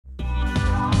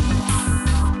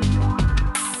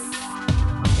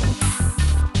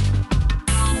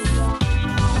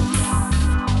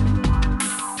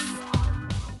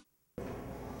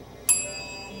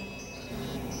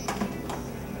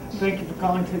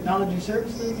calling Technology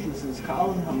Services. This is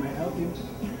Colin. How may I help you?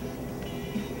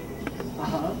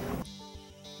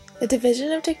 The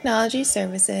Division of Technology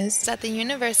Services at the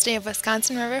University of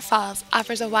Wisconsin-River Falls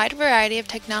offers a wide variety of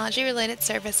technology-related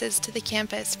services to the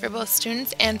campus for both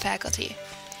students and faculty.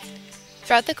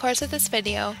 Throughout the course of this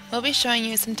video, we'll be showing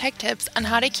you some tech tips on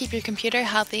how to keep your computer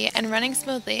healthy and running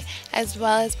smoothly, as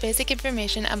well as basic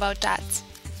information about DoTS.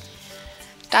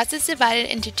 DoTS is divided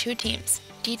into two teams,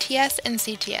 DTS and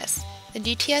CTS. The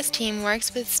DTS team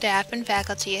works with staff and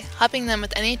faculty, helping them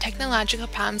with any technological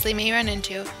problems they may run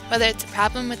into, whether it's a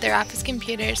problem with their office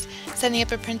computers, setting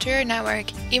up a printer or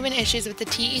network, even issues with the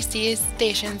TEC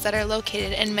stations that are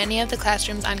located in many of the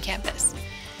classrooms on campus.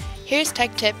 Here's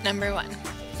tech tip number 1.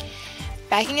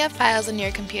 Backing up files on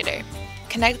your computer.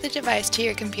 Connect the device to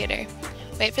your computer.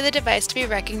 Wait for the device to be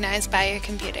recognized by your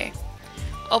computer.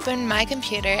 Open My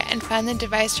Computer and find the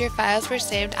device your files were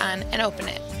saved on and open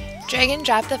it. Drag and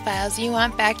drop the files you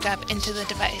want backed up into the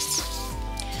device.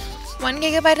 1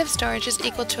 GB of storage is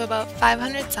equal to about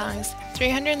 500 songs,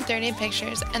 330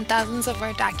 pictures, and thousands of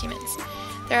Word documents.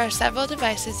 There are several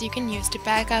devices you can use to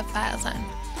back up files on.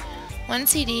 1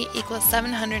 CD equals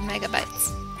 700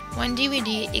 megabytes. 1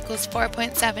 DVD equals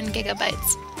 4.7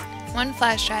 gigabytes. 1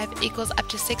 flash drive equals up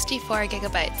to 64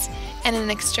 gigabytes, and an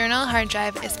external hard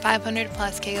drive is 500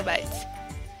 plus gigabytes.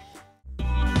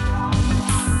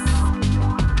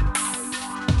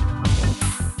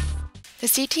 The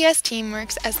CTS team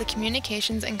works as the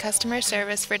communications and customer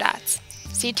service for DoTS.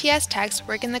 CTS techs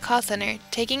work in the call center,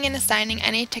 taking and assigning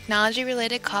any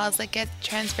technology-related calls that get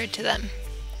transferred to them.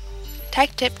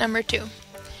 Tech tip number 2.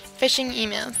 Phishing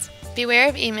emails. Beware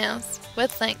of emails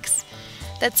with links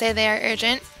that say they are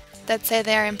urgent, that say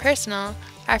they are impersonal,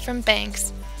 are from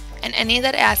banks, and any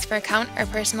that ask for account or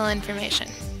personal information.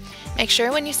 Make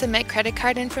sure when you submit credit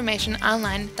card information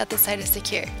online that the site is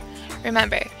secure.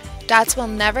 Remember, DoTS will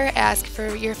never ask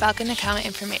for your Falcon account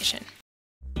information.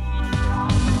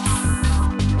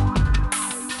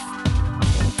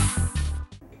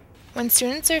 When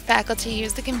students or faculty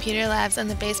use the computer labs in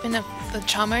the basement of the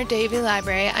Chalmers Davie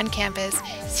Library on campus,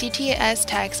 CTS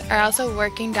techs are also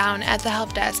working down at the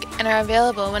help desk and are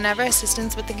available whenever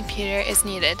assistance with the computer is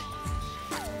needed.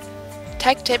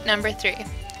 Tech tip number 3.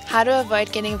 How to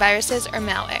avoid getting viruses or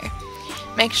malware.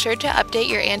 Make sure to update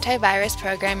your antivirus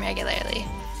program regularly.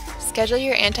 Schedule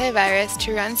your antivirus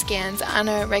to run scans on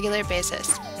a regular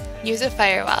basis. Use a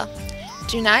firewall.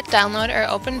 Do not download or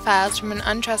open files from an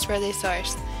untrustworthy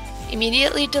source.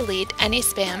 Immediately delete any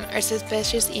spam or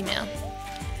suspicious email.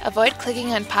 Avoid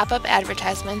clicking on pop-up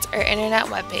advertisements or internet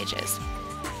web pages.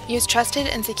 Use trusted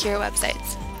and secure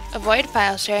websites. Avoid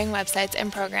file sharing websites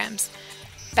and programs.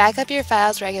 Back up your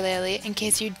files regularly in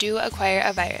case you do acquire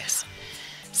a virus.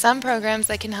 Some programs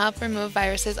that can help remove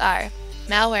viruses are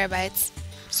Malwarebytes,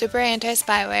 Super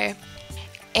Anti-Spyware,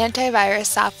 antivirus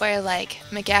software like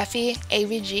McAfee,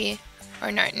 AVG, or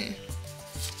Norton.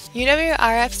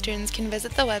 UWRF students can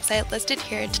visit the website listed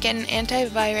here to get an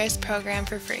antivirus program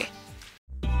for free.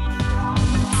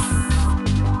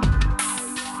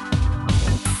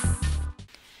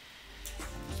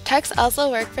 Techs also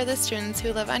work for the students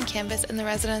who live on campus in the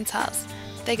residence halls.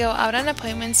 They go out on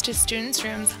appointments to students'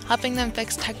 rooms, helping them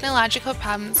fix technological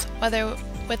problems, whether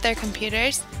with their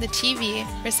computers, the TV,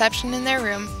 reception in their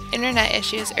room, internet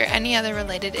issues, or any other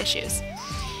related issues.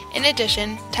 In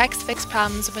addition, techs fix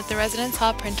problems with the residence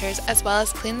hall printers as well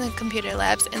as clean the computer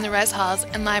labs in the res halls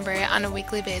and library on a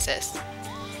weekly basis.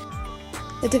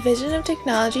 The Division of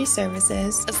Technology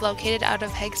Services is located out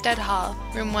of Hagstead Hall,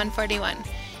 room 141.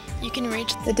 You can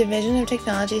reach the Division of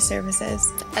Technology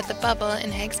Services at the Bubble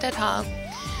in Hagstead Hall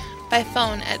by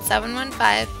phone at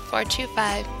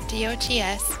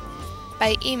 715-425-DOTS,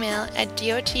 by email at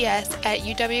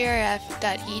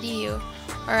dots@uwrf.edu,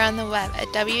 or on the web at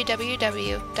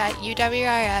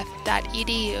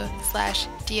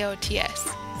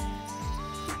www.uwrf.edu/DOTS.